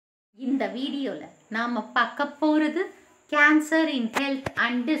இந்த வீடியோல நாம பார்க்க போறது cancer in health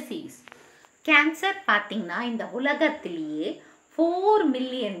and disease. Cancer பார்த்தீங்கன்னா இந்த உலகத்திலேயே 4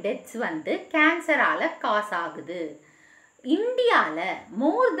 மில்லியன் டெத்ஸ் வந்து கேன்சரால காஸ் ஆகுது. இந்தியாவில்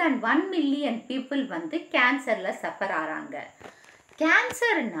மோர் தென் 1 மில்லியன் பீப்புள் வந்து கேன்சரில் சஃபர் ஆகிறாங்க.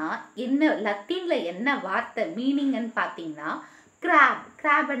 கேன்சர்னா என்ன, லத்தீனில் என்ன வார்த்தை மீனிங்னு பார்த்தீங்கன்னா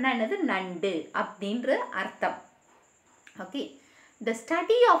கிராப்னா என்னது, நண்டு அப்படின்ற அர்த்தம். Okay, the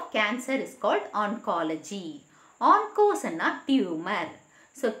study of cancer is called oncology. Oncosன்னா tumour.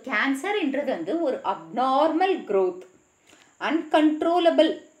 So cancer என்றது வந்து ஒரு abnormal growth,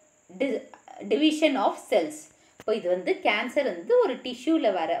 uncontrollable division of cells. இப்போ இது வந்து கேன்சர் வந்து ஒரு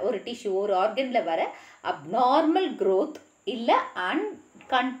டிஷ்யூவில் வர ஒரு ஆர்கனில் வர அப்நார்மல் growth இல்லை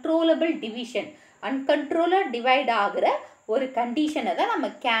அன்கண்ட்ரோலபிள் டிவிஷன், டிவைட் ஆகிற ஒரு கண்டிஷனை தான் நம்ம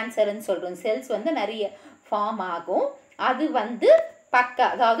கேன்சர்னு சொல்கிறோம். செல்ஸ் வந்து நிறைய ஃபார்ம் ஆகும். அது வந்து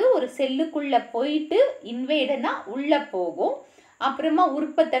அதாவது ஒரு செல்லுக்குள்ளே போயிட்டு இன்வேடனா உள்ளே போகும். அப்புறமா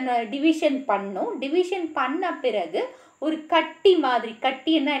உற்பத்தி டிவிஷன் பண்ணும். டிவிஷன் பண்ண பிறகு ஒரு கட்டி மாதிரி,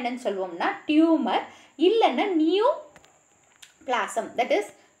 கட்டி என்னன்னு சொல்லுவோம்னா டியூமர் இல்லைன்னா new blossom, that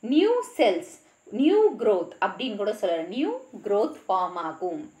is new cells, new growth அப்படின்னு கூட சொல்லலாம். நியூ க்ரோத் ஃபார்ம்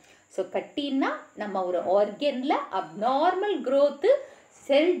ஆகும். ஸோ கட்டின்னா நம்ம ஒரு ஆர்கனில் அப்நார்மல் க்ரோத்து,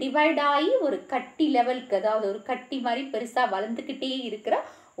 செல் டிவைட் ஆகி ஒரு கட்டி லெவலுக்கு, அதாவது ஒரு கட்டி மாதிரி பெருசாக வளர்ந்துக்கிட்டே இருக்கிற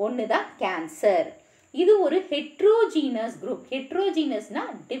ஒன்று தான் கேன்சர். இது ஒரு ஹெட்ரோஜீனஸ் குரூப். ஹெட்ரோஜீனஸ்னா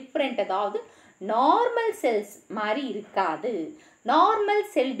டிஃப்ரெண்ட், அதாவது நார்மல் செல்ஸ் மாதிரி இருக்காது, நார்மல்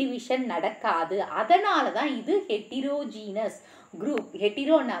செல் டிவிஷன் நடக்காது. அதனால தான் இது ஹெட்டிரோஜீனஸ் குரூப்.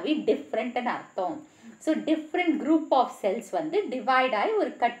 ஹெட்டிரோனாவே டிஃப்ரெண்ட்னு அர்த்தம். So different group of cells வந்து டிவைட் ஆகி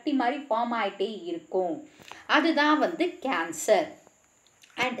ஒரு கட்டி மாதிரி ஃபார்ம் ஆகிட்டே இருக்கும். அதுதான் வந்து கேன்சர்.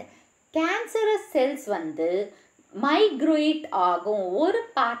 அண்ட் கேன்சரஸ் செல்ஸ் வந்து மைக்ரேட் ஆகும், ஒரு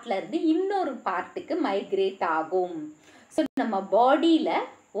பார்ட்லேருந்து இன்னொரு பார்ட்டுக்கு மைக்ரேட் ஆகும். ஸோ நம்ம பாடியில்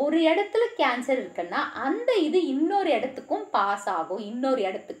ஒரு இடத்துல கேன்சர் இருக்குன்னா அந்த இது இன்னொரு இடத்துக்கும் பாஸ் ஆகும்,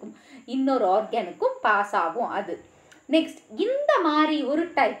 இன்னொரு ஆர்கனுக்கும் பாஸ் ஆகும். அது நெக்ஸ்ட் இந்த மாதிரி ஒரு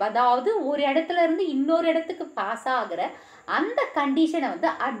டைப், அதாவது ஒரு இடத்துல இருந்து இன்னொரு இடத்துக்கு பாஸ் ஆகிற அந்த கண்டிஷனை வந்து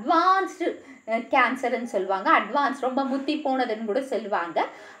அட்வான்ஸ்டு கேன்சர்னு சொல்லுவாங்க. அட்வான்ஸ் ரொம்ப முத்தி போனதுன்னு கூட சொல்லுவாங்க.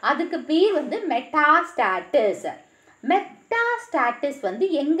 அதுக்கு பேர் வந்து மெட்டாஸ்டாட்டிஸ். மெட்டாஸ்டாட்டிஸ் வந்து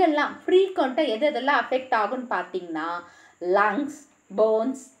எங்கெல்லாம் ஃப்ரீக்வெண்ட்டாக எதெல்லாம் அஃபெக்ட் ஆகும்னு பார்த்தீங்கன்னா lungs,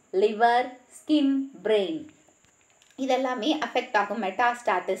 bones, liver, skin, brain, இதெல்லாமே அஃபெக்ட் ஆகும்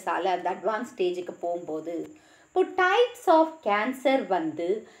மெட்டாஸ்டாட்டிஸால் அந்த அட்வான்ஸ் ஸ்டேஜுக்கு போகும்போது. இப்போ டைப்ஸ் ஆஃப் கேன்சர் வந்து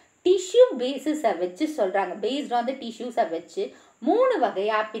டிஷ்யூ பேஸஸை வச்சு சொல்கிறாங்க. பேஸ்ட் ஆன் த டிஷ்யூஸை வச்சு 3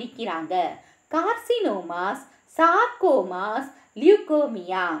 வகையாக பிரிக்கிறாங்க. கார்சினோமாஸ், சார்கோமாஸ்,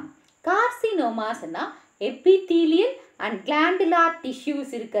 லியூகோமியா. கார்சினோமாஸ்னா எபித்தீலியல் அண்ட் கிளாண்டுலார்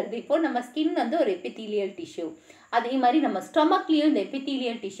டிஷ்யூஸ் இருக்கிறது. இப்போ நம்ம ஸ்கின் வந்து ஒரு எபித்தீலியல் டிஷ்யூ, அதே மாதிரி நம்ம ஸ்டொமக்லேயும் இந்த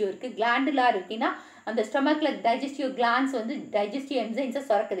எபித்தீலியல் டிஷ்யூ இருக்குது. கிளாண்டுலார் இருக்குன்னா அந்த ஸ்டொமக்கில் டைஜஸ்டிவ் கிளான்ஸ் வந்து டைஜஸ்டிவ் என்சைம்ஸை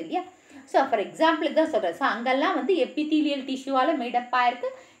சுரக்குது இல்லையா. ஸோ ஃபார் எக்ஸாம்பிளுக்கு தான் சொல்கிறேன். ஸோ அங்கெல்லாம் வந்து எபித்தீலியல் டிஷ்யூவால் மேடப் ஆயிருக்கு,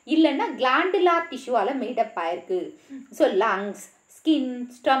 இல்லைன்னா கிளாண்டுலார் டிஷ்யூவால் மேடப் ஆயிருக்கு. So lungs, skin,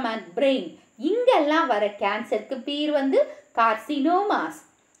 stomach, brain, இங்கெல்லாம் வர கேன்சருக்கு பேர் வந்து கார்சினோமாஸ்.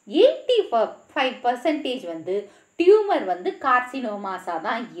 85% வந்து டியூமர் வந்து கார்சினோமாஸாக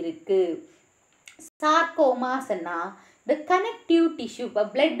தான் இருக்குது. சார்கோமாஸ்னா இந்த கனெக்டிவ் டிஷ்யூ, இப்போ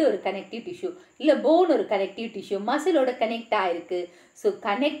பிளட் ஒரு கனெக்டிவ் டிஷ்யூ, இல்லை போன் ஒரு கனெக்டிவ் டிஷ்யூ, மசிலோட கனெக்ட் ஆகிருக்கு. ஸோ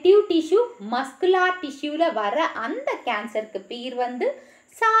கனெக்டிவ் டிஷ்யூ, மஸ்குலார் டிஷ்யூவில் வர அந்த கேன்சருக்கு பேர் வந்து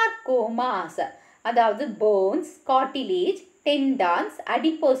சார்கோமாஸ். அதாவது bones, cartilage, tendons,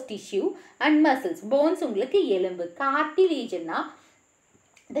 adipose tissue and muscles. Bones உங்களுக்கு எலும்பு, கார்டிலேஜ்னா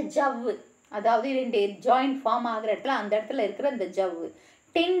இந்த ஜவ்வு, அதாவது 2 ஜாயிண்ட் ஃபார்ம் ஆகிற இடத்துல அந்த இடத்துல இருக்கிற இந்த ஜவ்வு.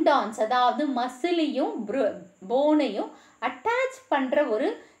 டெண்டான்ஸ் அதாவது மசிலையும் போனையும் அட்டாச் பண்ணுற ஒரு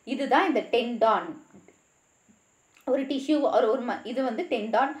இதுதான் இந்த டெண்டான், ஒரு டிஷ்யூ இது வந்து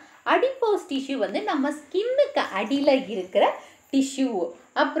டெண்டான். அடிப்போஸ் டிஷ்யூ வந்து நம்ம ஸ்கின்னுக்கு அடியில் இருக்கிற டிஷ்யூ.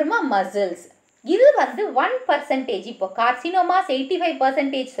 அப்புறமா மசில்ஸ், இது வந்து 1%. இப்போ கார்சினோமாஸ்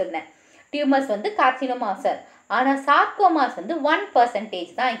 85% சொன்னேன், டியூமர்ஸ் வந்து கார்சினோமாஸ். ஆனால் சார்கோமாஸ் வந்து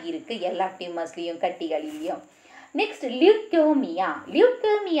 1% தான் இருக்குது எல்லா டியூமர்ஸ்லேயும், கட்டிகளிலையும். நெக்ஸ்ட் லியூகோமியா.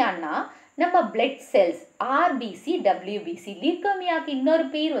 லியூகோமியானா நம்ம பிளட் செல்ஸ், ஆர்பிசி, டபிள்யூபிசி. லியூகோமியாவுக்கு இன்னொரு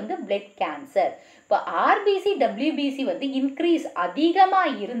பேர் வந்து பிளட் கேன்சர். இப்போ ஆர்பிசி, டபிள்யூபிசி வந்து இன்க்ரீஸ்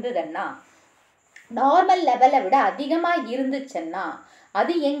அதிகமாக இருந்ததுன்னா, நார்மல் லெவலை விட அதிகமாக இருந்துச்சுன்னா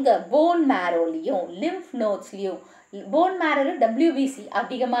அது எங்கே, போன் மேரோலையும் லிம்ஃப் நோட்ஸ்லையும். போன் மேரோலையும் டபிள்யூபிசி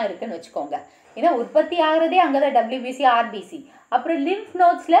அதிகமாக இருக்குன்னு வச்சுக்கோங்க. ஏன்னா உற்பத்தி ஆகிறதே அங்கே தான் டபிள்யூபிசி, ஆர்பிசி. அப்புறம் லிம்ஃப்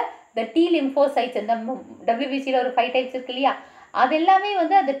நோட்ஸில் இந்த டி லிம்போசைட்ஸ், இந்த டபிள்யூபிசியில் ஒரு 5 டைப்ஸ் இருக்கு இல்லையா, அது எல்லாமே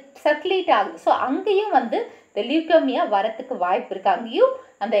வந்து அது சர்க்குலேட் ஆகுது. ஸோ அங்கேயும் வந்து இந்த லியூக்கோமியா வரத்துக்கு வாய்ப்பு இருக்குது. அங்கேயும்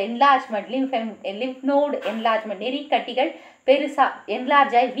அந்த என்லார்ஜ்மெண்ட் லிம்ஃப் நோடு என்லார்ஜ்மெண்ட் நெறிக்கட்டிகள் பெருசாக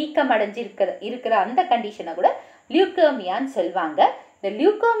என்லார்ஜ் ஆகி வீக்கம் அடைஞ்சு இருக்கிற அந்த கண்டிஷனை கூட லியூக்கோமியான்னு சொல்லுவாங்க. இந்த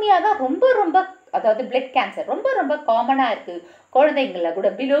லியூக்கோமியா தான் ரொம்ப ரொம்ப அதாவது பிளட் கேன்சர் ரொம்ப ரொம்ப காமனாக இருக்குது குழந்தைங்களில் கூட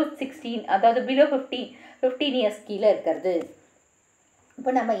பிலோ 16 அதாவது பிலோ 15 இயர்ஸ் கீழே இருக்கிறது.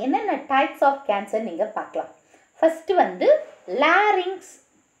 இப்போ நம்ம என்னென்ன டைப்ஸ் ஆஃப் கேன்சர் நீங்கள் பார்க்கலாம். ஃபஸ்ட்டு வந்து லாரிங்ஸ்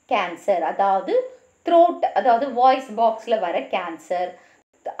கேன்சர், அதாவது த்ரோட் அதாவது வாய்ஸ் பாக்ஸில் வர கேன்சர்.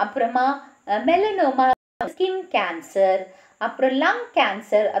 அப்புறமா மெலனோமா ஸ்கின் கேன்சர், அப்புறம் லங்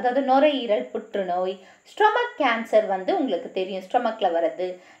கேன்சர் அதாவது நுரையீரல் புற்றுநோய். ஸ்டொமக் கேன்சர் வந்து உங்களுக்கு தெரியும் ஸ்டொமக்கில் வர்றது.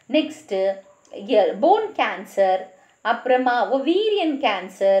 நெக்ஸ்ட்டு போன் கேன்சர், அப்புறமா ஒவீரியன்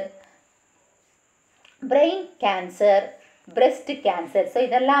cancer, brain cancer, breast cancer. So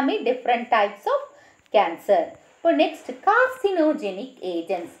இதெல்லாமே டிஃப்ரெண்ட் டைப்ஸ் ஆஃப் கேன்சர். இப்போ next carcinogenic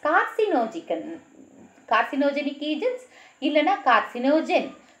agents. Carcinogenic agents இல்லைன்னா கார்சினோஜென்.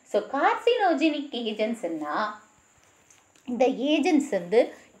 ஸோ கார்சினோஜெனிக் ஏஜென்ட்ஸ்னா இந்த ஏஜென்ட்ஸ் வந்து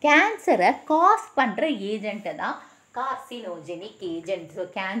கேன்சரை காஸ் பண்ணுற ஏஜெண்ட்டை தான் கார்சினோஜெனிக் ஏஜென்ட். ஸோ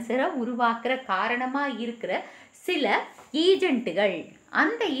கேன்சரை உருவாக்குற காரணமாக இருக்கிற சில ஏஜெண்ட்டுகள்,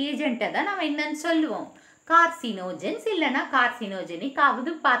 அந்த ஏஜெண்ட்டை தான் நம்ம என்னன்னு சொல்லுவோம் கார்சினோஜென்ஸ் இல்லைன்னா கார்சினோஜெனிக்.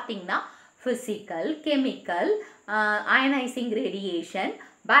 ஆகுது பார்த்திங்கன்னா physical, chemical, ionising radiation,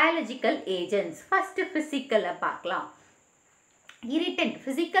 biological agents. First ஃபிசிக்கலை பார்க்கலாம். இரிட்டன்ட்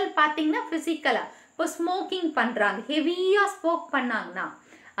ஃபிசிக்கல் பார்த்திங்கன்னா ஃபிசிக்கலாக இப்போ ஸ்மோக்கிங் பண்ணுறாங்க, ஹெவியாக ஸ்மோக் பண்ணாங்கன்னா,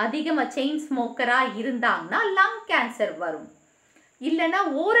 அதிகமாக செயின் ஸ்மோக்கராக இருந்தாங்கன்னா லங் கேன்சர் வரும். இல்லைன்னா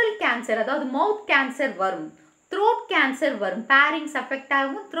ஓரல் கேன்சர் அதாவது மவுத் கேன்சர் வரும், த்ரோட் கேன்சர் வரும், பேரிங்ஸ் அஃபெக்ட்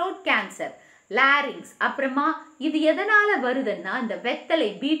ஆகும், த்ரோட் கேன்சர், லாரிங்ஸ். அப்புறமா இது எதனால் வருதுன்னா இந்த வெத்தலை,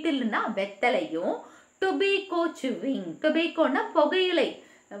 பீட்டில்னா வெத்தலையும், டொபேக்கோ சூவிங், டொபேக்கோன்னா புகையிலை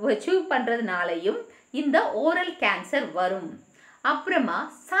சூ பண்ணுறதுனாலையும் இந்த ஓரல் கேன்சர் வரும். அப்புறமா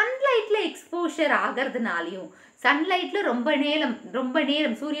சன்லைட்டில் எக்ஸ்போஷர் ஆகிறதுனாலையும், சன்லைட்டில் ரொம்ப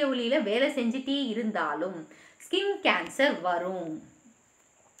நேரம் சூரிய ஒளியில் வேலை செஞ்சுட்டே இருந்தாலும் ஸ்கின் கேன்சர் வரும்.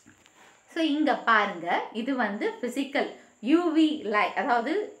 ஸோ இங்கே பாருங்கள், இது வந்து ஃபிசிக்கல் யூவி லைட்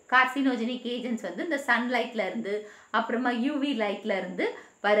அதாவது கார்சினோஜெனிக் ஏஜென்ட்ஸ் வந்து இந்த சன்லைட்டில் இருந்து அப்புறமா யூவி லைட்டில் இருந்து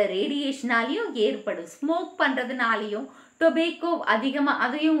வர ரேடியேஷனாலையும் ஏற்படும். ஸ்மோக் பண்ணுறதுனாலையும், டொபேக்கோ அதிகமாக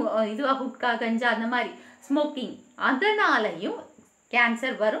அதையும் இதுவாக குட்கா கஞ்சா அந்த மாதிரி ஸ்மோக்கிங் அதனாலையும்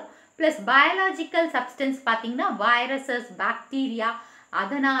கேன்சர் வரும். ப்ளஸ் பயாலஜிக்கல் சப்ஸ்டன்ஸ் பார்த்திங்கன்னா வைரஸஸ், பாக்டீரியா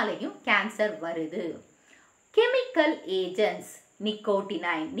அதனாலையும் கேன்சர் வருது. கெமிக்கல் ஏஜென்ட்ஸ்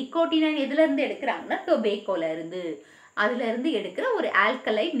நிக்கோட்டினைன் எதுலேருந்து எடுக்கிறாங்கன்னா டொபேக்கோலேருந்து, அதுலேருந்து எடுக்கிற ஒரு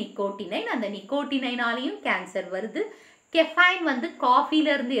ஆல்கலைட் நிக்கோட்டினைன், அந்த நிக்கோட்டினைனாலையும் கேன்சர் வருது. கெஃபைன் வந்து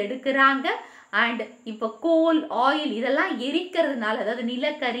காஃபிலேருந்து எடுக்கிறாங்க. அண்ட் இப்போ கோல், ஆயில் இதெல்லாம் எரிக்கிறதுனால, அதாவது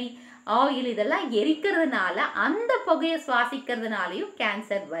நிலக்கரி, ஆயில் இதெல்லாம் எரிக்கிறதுனால அந்த புகையை சுவாசிக்கிறதுனாலையும்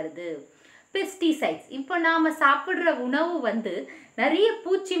கேன்சர் வருது. பெஸ்டிசைட்ஸ், இப்போ நாம் சாப்பிட்ற உணவு வந்து நிறைய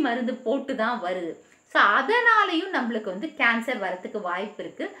பூச்சி மருந்து போட்டு தான் வருது. ஸோ அதனாலையும் நம்மளுக்கு வந்து கேன்சர் வரத்துக்கு வாய்ப்பு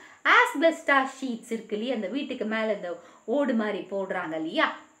இருக்குது. ஆஸ்பெஸ்டாஸ் ஷீட்ஸ் இருக்கு இல்லையா, அந்த வீட்டுக்கு மேலே இந்த ஓடு மாதிரி போடுறாங்க இல்லையா,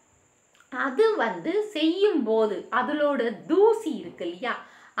 அது வந்து செய்யும் போது அதோட தூசி இருக்கு இல்லையா,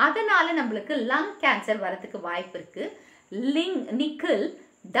 அதனால நம்மளுக்கு லங் கேன்சர் வரத்துக்கு வாய்ப்பு இருக்குது. நிக்கல்,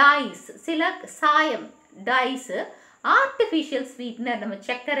 டைஸ், சில சாயம் டைஸு, ஆர்டிஃபிஷியல் ஸ்வீட்னர், நம்ம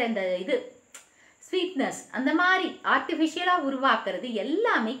சக்கரை இந்த இது ஸ்வீட்னஸ் அந்த மாதிரி ஆர்டிஃபிஷியலாக உருவாக்குறது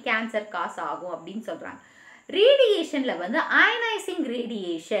எல்லாமே கேன்சர் காஸ் ஆகும் அப்படின்னு சொல்கிறாங்க. ரேடியேஷனில் வந்து ionising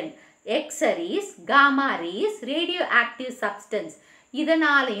radiation, எக்ஸரீஸ், gamma race, radio active substance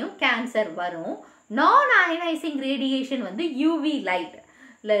இதனாலையும் cancer வரும். நான் அயனைசிங் ரேடியேஷன் வந்து யூவி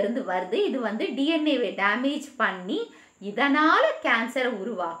லைட்ல இருந்து வருது. இது வந்து டிஎன்ஏவை டேமேஜ் பண்ணி இதனால் கேன்சரை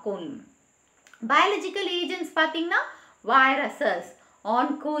உருவாக்கும். பயாலஜிக்கல் ஏஜென்ட்ஸ் பார்த்திங்கன்னா வைரஸஸ்,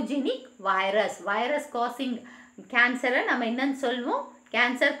 ஆன்கோஜெனிக் வைரஸ் காசிங் கேன்சரை நம்ம என்னன்னு சொல்லுவோம்,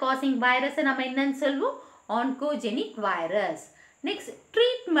 கேன்சர் காசிங் வைரஸை நம்ம என்னன்னு சொல்லுவோம், oncogenic virus. Next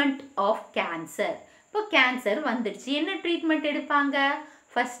treatment of cancer. இப்போ கேன்சர் வந்துடுச்சு, என்ன ட்ரீட்மெண்ட் எடுப்பாங்க?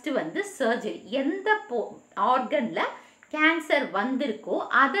 ஃபஸ்ட்டு வந்து சர்ஜரி. எந்த ஆர்கனில் கேன்சர் வந்திருக்கோ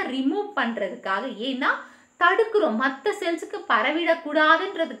அதை ரிமூவ் பண்ணுறதுக்காக, ஏன்னா தடுக்கிறோம் மற்ற செல்ஸுக்கு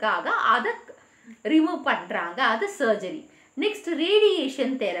பரவிடக்கூடாதுன்றதுக்காக அதை ரிமூவ் பண்ணுறாங்க, அது சர்ஜரி. Next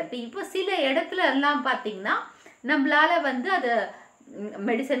radiation therapy. இப்போ சில இடத்துல எல்லாம் பார்த்திங்கன்னா நம்மளால் வந்து அதை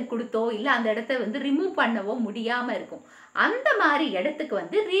மெடிசன் கொடுத்தோ இல்லை அந்த இடத்த வந்து ரிமூவ் பண்ணவோ முடியாமல் இருக்கும். அந்த மாதிரி இடத்துக்கு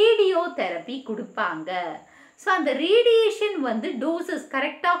வந்து ரேடியோ தெரப்பி கொடுப்பாங்க. ஸோ அந்த ரேடியேஷன் வந்து டோசஸ்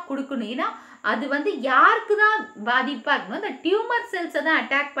கரெக்டாக கொடுக்கணும். ஏன்னா அது வந்து யாருக்கு தான் பாதிப்பாக இருக்கணும், அந்த டியூமர் செல்ஸை தான்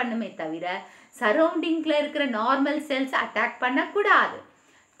அட்டாக் பண்ணுமே தவிர சரௌண்டிங்கில் இருக்கிற நார்மல் செல்ஸ் அட்டாக் பண்ணக்கூடாது.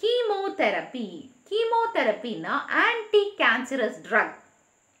 கீமோதெரப்பின்னா ஆன்டி கேன்சரஸ் ட்ரக்.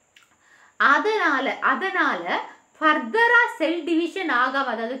 அதனால ஃபர்தரா செல் டிவிஷன் ஆகாம,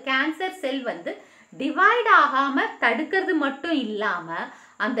 அதாவது கேன்சர் செல் வந்து டிவைட் ஆகாம தடுக்கிறது மட்டும் இல்லாம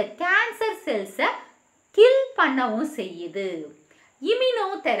அந்த கேன்சர் செல்ஸை கில் பண்ணவும் செய்யுது.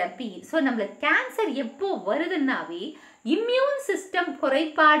 இம்யூனோதெரப்பி. ஸோ நம்மளுக்கு கேன்சர் எப்போ வருதுன்னாவே இம்யூன் சிஸ்டம்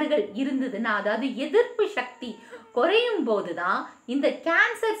குறைபாடுகள் இருந்ததுன்னா, அதாவது எதிர்ப்பு சக்தி குறையும் போது தான் இந்த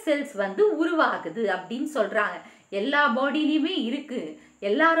கேன்சர் செல்ஸ் வந்து உருவாகுது அப்படின்னு சொல்றாங்க. எல்லா பாடியிலையுமே இருக்கு,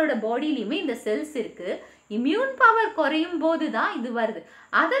 எல்லாரோட பாடியிலையுமே இந்த செல்ஸ் இருக்கு. இம்யூன் பவர் குறையும் போது தான் இது வருது.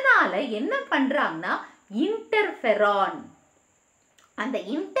 அதனால என்ன பண்றாங்கன்னா இன்டர்ஃபெரான், அந்த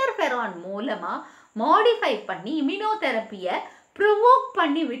இன்டர்ஃபெரான் மூலமா மாடிஃபை பண்ணி இம்யூனோதெரப்பியை ப்ரொவோக்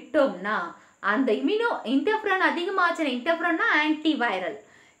பண்ணி விட்டோம்னா, அந்த இன்டர்ஃபெரான் அதிகமாச்சுன்னா, இன்டர்ஃபெரான்னா ஆன்டிவைரல்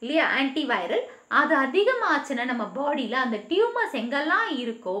இல்லையா, ஆன்டிவைரல், அது அதிகமாச்சுன்னா நம்ம பாடியில் அந்த டியூமர்ஸ் எங்கெல்லாம்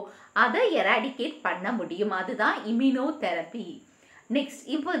இருக்கோ அதை எராடிகேட் பண்ண முடியும். அதுதான் இம்யூனோதெரப்பி. நெக்ஸ்ட்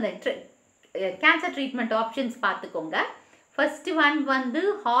இப்போ இந்த கேன்சர் ட்ரீட்மெண்ட் ஆப்ஷன்ஸ் பார்த்துக்கோங்க. ஃபர்ஸ்ட் ஒன் வந்து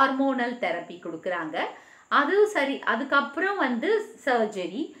ஹார்மோனல் தெரப்பி கொடுக்குறாங்க, அது சரி. அதுக்கப்புறம் வந்து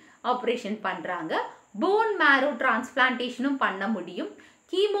சர்ஜரி ஆப்ரேஷன் பண்ணுறாங்க. போன் மேரோ டிரான்ஸ்பிளான்டேஷனும் பண்ண முடியும்.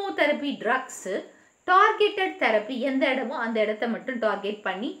 கீமோதெரப்பி ட்ரக்ஸு, டார்கெட்டட் தெரப்பி, எந்த இடமோ அந்த இடத்த மட்டும் டார்கெட்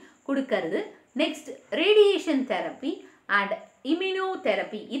பண்ணி கொடுக்கறது. Next radiation therapy and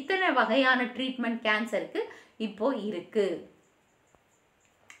immunotherapy. இத்தனை வகையான ட்ரீட்மெண்ட் கேன்சருக்கு இப்போ இருக்கு.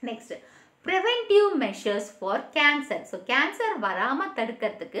 Next preventive measures for cancer. So cancer வராமல்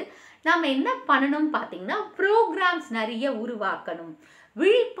தடுக்கிறதுக்கு நாம் என்ன பண்ணணும் பார்த்தீங்கன்னா, ப்ரோக்ராம்ஸ் நிறைய உருவாக்கணும்,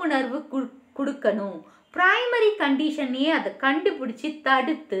 விழிப்புணர்வு கொடுக்கணும், ப்ரைமரி கண்டிஷனையே அதை கண்டுபிடிச்சி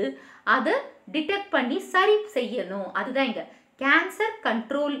தடுத்து அதை டிடெக்ட் பண்ணி சரி செய்யணும். அதுதான் இங்கே cancer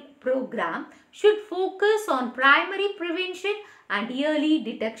control program should focus on primary prevention and yearly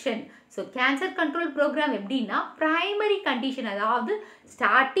detection. So cancer control program எப்படின்னா, ப்ரைமரி கண்டிஷன், அதாவது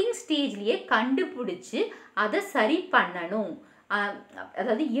ஸ்டார்டிங் ஸ்டேஜ்லேயே கண்டுபிடிச்சி அதை சரி பண்ணணும்.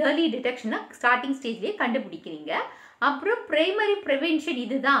 அதாவது இயர்லி டிடெக்ஷனை ஸ்டார்டிங் ஸ்டேஜ்லேயே கண்டுபிடிக்கிறீங்க. அப்புறம் ப்ரைமரி ப்ரிவென்ஷன்,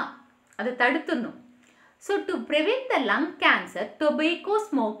 இதுதான் அதை தடுத்துடணும். So to prevent the lung cancer, tobacco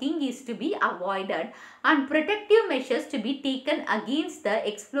smoking is to be avoided and protective measures to be taken against the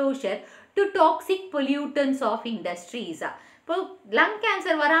exposure to toxic pollutants of industries. இப்போ lung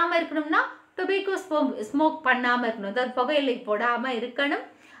cancer வராமல் இருக்கணும்னா tobacco smoke பண்ணாமல் இருக்கணும், அதாவது புகையிலை போடாமல் இருக்கணும்.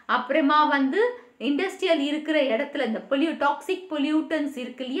 அப்புறமா வந்து இண்டஸ்ட்ரியல் இருக்கிற இடத்துல இந்த டாக்ஸிக் பொல்யூட்டன்ஸ்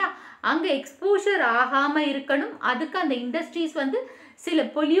இருக்கு இல்லையா, அங்கே எக்ஸ்போஷர் ஆகாமல் இருக்கணும். அதுக்கு அந்த இண்டஸ்ட்ரீஸ் வந்து சில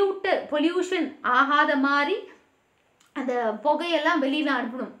பொல்யூஷன் ஆகாத மாதிரி அந்த புகையெல்லாம் வெளியில்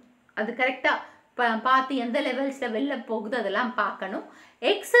அனுப்பணும். அது கரெக்டாக பார்த்து எந்த லெவல்ஸில் வெளில போகுது அதெல்லாம் பார்க்கணும்.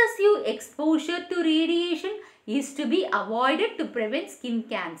 Excessive exposure to radiation is to be avoided to prevent skin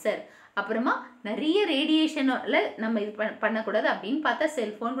cancer. அப்புறமா நிறைய ரேடியேஷனில் நம்ம இது பண்ணக்கூடாது. அப்படின்னு பார்த்தா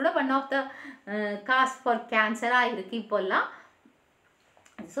செல்ஃபோன் கூட one of the cause for கேன்சராக இருக்குது இப்போல்லாம்.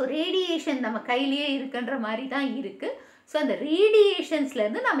 ஸோ ரேடியேஷன் நம்ம கையிலேயே இருக்குன்ற மாதிரி தான் இருக்குது. ஸோ அந்த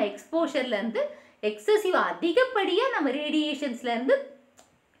ரேடியேஷன்ஸ்லேருந்து நம்ம எக்ஸ்போஷர்லேருந்து எக்ஸசிவ் அதிகப்படியாக நம்ம ரேடியேஷன்ஸ்லேருந்து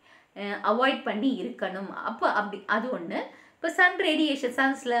அவாய்ட் பண்ணி இருக்கணும். அப்போ அப்படி அது ஒன்று. இப்போ சன் ரேடியேஷன்,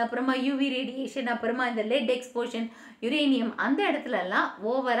 சன்ஸில், அப்புறமா யூவி ரேடியேஷன், அப்புறமா இந்த லெட் எக்ஸ்போஷன், யுரேனியம், அந்த இடத்துலலாம்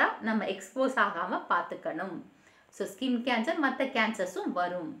ஓவராக நம்ம எக்ஸ்போஸ் ஆகாமல் பார்த்துக்கணும். ஸோ ஸ்கின் கேன்சர் மற்ற கேன்சர்ஸும்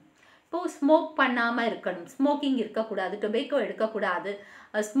வரும். இப்போது ஸ்மோக் பண்ணாமல் இருக்கணும், ஸ்மோக்கிங் இருக்கக்கூடாது, டொபேக்கோ எடுக்கக்கூடாது,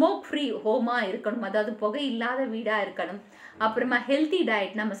 ஸ்மோக் ஃப்ரீ ஹோமாக இருக்கணும், அதாவது புகை இல்லாத வீடாக இருக்கணும். அப்புறமா ஹெல்த்தி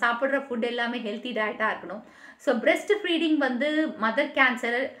டயட், நம்ம சாப்பிட்ற ஃபுட் எல்லாமே ஹெல்த்தி டயட்டாக இருக்கணும். ஸோ பிரெஸ்ட் ஃபீடிங் வந்து mother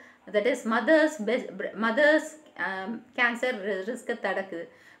cancer, that is mothers cancer ரிஸ்க்கை தடுக்குது.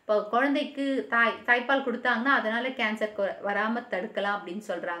 இப்போ குழந்தைக்கு தாய்ப்பால் கொடுத்தாங்கன்னா அதனால் கேன்சர் வராமல் தடுக்கலாம் அப்படின்னு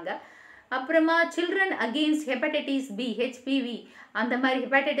சொல்கிறாங்க. அப்புறமா children against hepatitis B, HPV, அந்த மாதிரி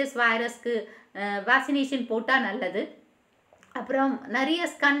ஹெப்படைட்டிஸ் வைரஸ்க்கு வேக்சினேஷன் போட்டால் நல்லது. அப்புறம் நிறைய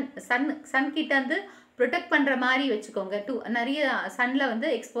சன்கிட்ட வந்து ப்ரொடெக்ட் பண்ணுற மாதிரி வச்சுக்கோங்க, நிறைய சன்னில் வந்து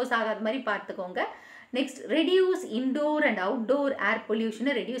எக்ஸ்போஸ் ஆகாத மாதிரி பார்த்துக்கோங்க. Next reduce indoor and outdoor air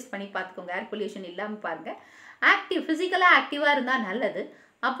பொல்யூஷனை reduce பண்ணி பார்த்துக்கோங்க, ஏர் பொல்யூஷன் இல்லாமல் பாருங்கள். ஃபிசிக்கலாக ஆக்டிவாக இருந்தால் நல்லது.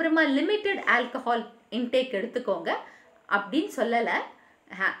 அப்புறமா லிமிட்டட் ஆல்கஹால் இன்டேக் எடுத்துக்கோங்க அப்படின்னு சொல்லலை.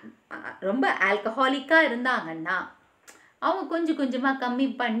 ரொம்ப ஆல்கஹாலிக்காக இருந்தாங்கன்னா அவங்க கொஞ்சம் கொஞ்சமாக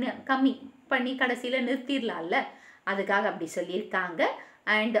கம்மி பண்ணி கடைசியில் நிறுத்திடலாம்ல, அதுக்காக அப்படி சொல்லியிருக்காங்க.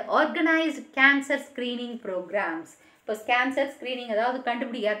 And organised cancer screening programs. இப்போ கேன்சர் ஸ்க்ரீனிங், அதாவது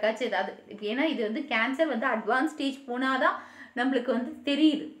கண்டுபிடிக்காச்சும் ஏதாவது, ஏன்னா இது வந்து கேன்சர் வந்து அட்வான்ஸ் ஸ்டேஜ் போனால் தான் நம்மளுக்கு வந்து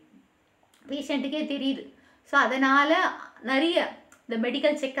தெரியுது, பேஷண்ட்டுக்கே தெரியுது. ஸோ அதனால் நிறைய இந்த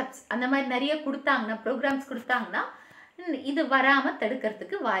மெடிக்கல் செக்கப்ஸ் அந்த மாதிரி நிறைய கொடுத்தாங்கன்னா, ப்ரோக்ராம்ஸ் கொடுத்தாங்கன்னா இது வராமல்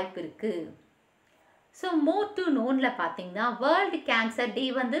தடுக்கிறதுக்கு வாய்ப்பு இருக்குது. ஸோ மோர் டு நோனில் பார்த்தீங்கன்னா வேர்ல்டு கேன்சர் டே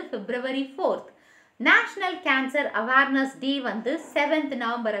வந்து February 4th, national cancer awareness day வந்து 7th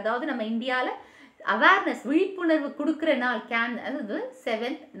November. அதாவது நம்ம இந்தியாவில் அவேர்னஸ் விழிப்புணர்வு கொடுக்குற நாள் அதாவது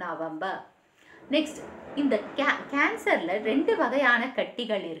 7th November. நெக்ஸ்ட் இந்த கேன்சரில் 2 வகையான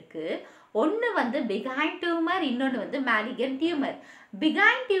கட்டிகள் இருக்குது. ஒன்று வந்து பிகைன் டியூமர், இன்னொன்று வந்து மேலிகன் டியூமர்.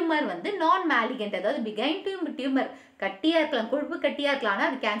 பிகைன் டியூமர் வந்து நான் மேலிகன்ட், அதாவது பிகைன் டியூமர் கட்டியாக இருக்கலாம், கொழுப்பு கட்டியாக இருக்கலாம், ஆனால்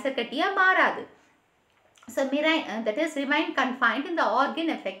அது கேன்சர் கட்டியாக மாறாது. So that is remain confined in the organ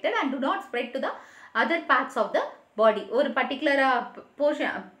affected and do not spread to the other parts of the body. ஒரு பர்டிகுலர்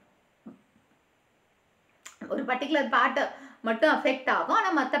பார்ட்டை மட்டும் அஃபெக்ட் ஆகும்,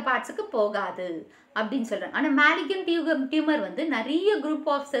 ஆனால் மற்ற பார்ட்ஸுக்கு போகாது அப்படின்னு சொல்கிறாங்க. ஆனால் மேலிகன் டியூமர் வந்து நிறைய குரூப்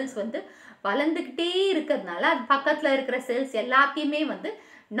ஆஃப் செல்ஸ் வந்து வளர்ந்துக்கிட்டே இருக்கிறதுனால அது பக்கத்தில் இருக்கிற செல்ஸ் எல்லாத்தையுமே வந்து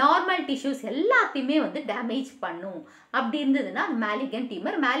நார்மல் டிஷ்யூஸ் எல்லாத்தையுமே வந்து டேமேஜ் பண்ணும். அப்படி இருந்ததுன்னா அது மேலிகன்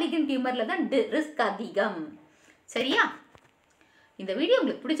டியூமரில் தான் ரிஸ்க் அதிகம். சரியா? இந்த வீடியோ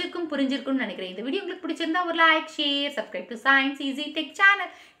உங்களுக்கு பிடிச்சிருக்கும், புரிஞ்சிருக்கும்னு நினைக்கிறேன். இந்த வீடியோ உங்களுக்கு பிடிச்சிருந்தா ஒரு like, share, subscribe to science easy tech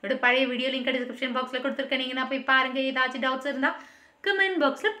channel. என்னோட பழைய வீடியோ லிங்க் டிஸ்கிரிப்ஷன் பாக்ஸில் கொடுத்துருக்கேன். நீங்கள் போய் பாருங்கள். ஏதாச்சும் டவுட்ஸ் இருந்தால் கமெண்ட்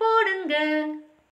பாக்ஸில் போடுங்க.